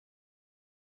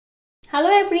Hello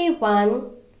everyone.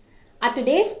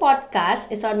 Today's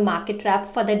podcast is on market wrap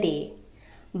for the day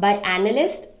by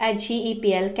analyst at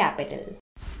GEPL Capital.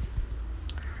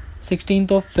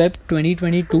 16th of Feb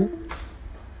 2022.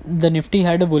 The Nifty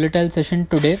had a volatile session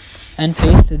today and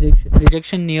faced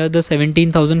rejection near the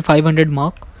 17,500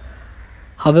 mark.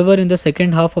 However, in the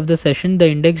second half of the session, the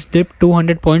index dipped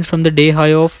 200 points from the day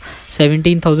high of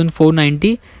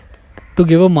 17,490 to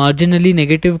give a marginally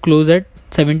negative close at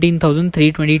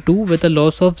 17,322 with a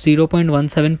loss of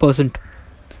 0.17%.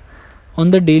 On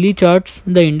the daily charts,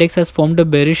 the index has formed a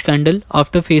bearish candle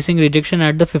after facing rejection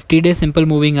at the 50-day simple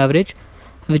moving average,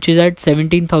 which is at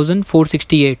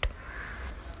 17,468.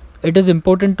 It is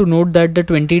important to note that the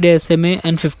 20-day SMA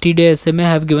and 50-day SMA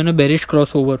have given a bearish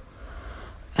crossover,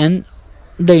 and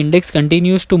the index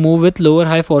continues to move with lower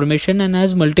high formation and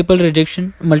has multiple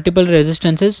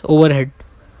resistances overhead.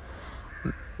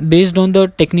 Based on the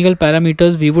technical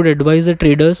parameters, we would advise the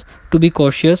traders to be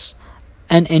cautious,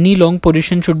 and any long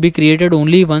position should be created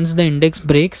only once the index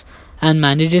breaks and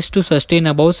manages to sustain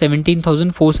above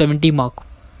 17,470 mark.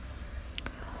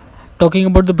 Talking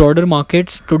about the broader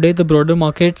markets, today the broader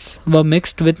markets were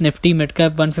mixed, with Nifty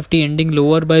Midcap 150 ending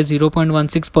lower by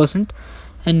 0.16%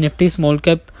 and Nifty Small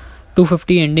Cap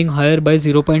 250 ending higher by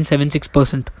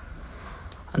 0.76%.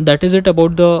 That is it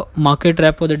about the market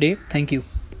wrap for the day. Thank you.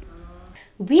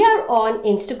 We are on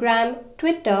Instagram,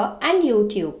 Twitter, and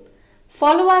YouTube.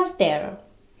 Follow us there.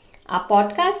 Our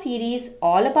podcast series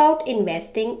all about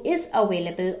investing is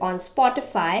available on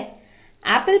Spotify,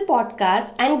 Apple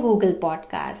Podcasts, and Google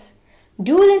Podcasts.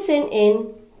 Do listen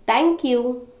in. Thank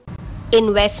you.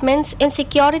 Investments in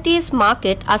securities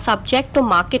market are subject to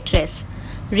market risk.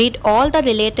 Read all the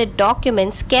related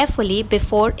documents carefully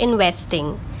before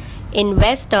investing.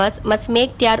 Investors must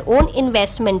make their own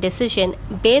investment decision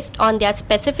based on their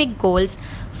specific goals,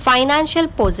 financial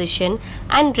position,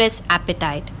 and risk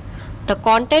appetite. The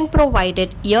content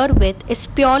provided herewith is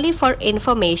purely for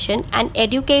information and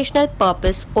educational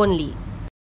purpose only.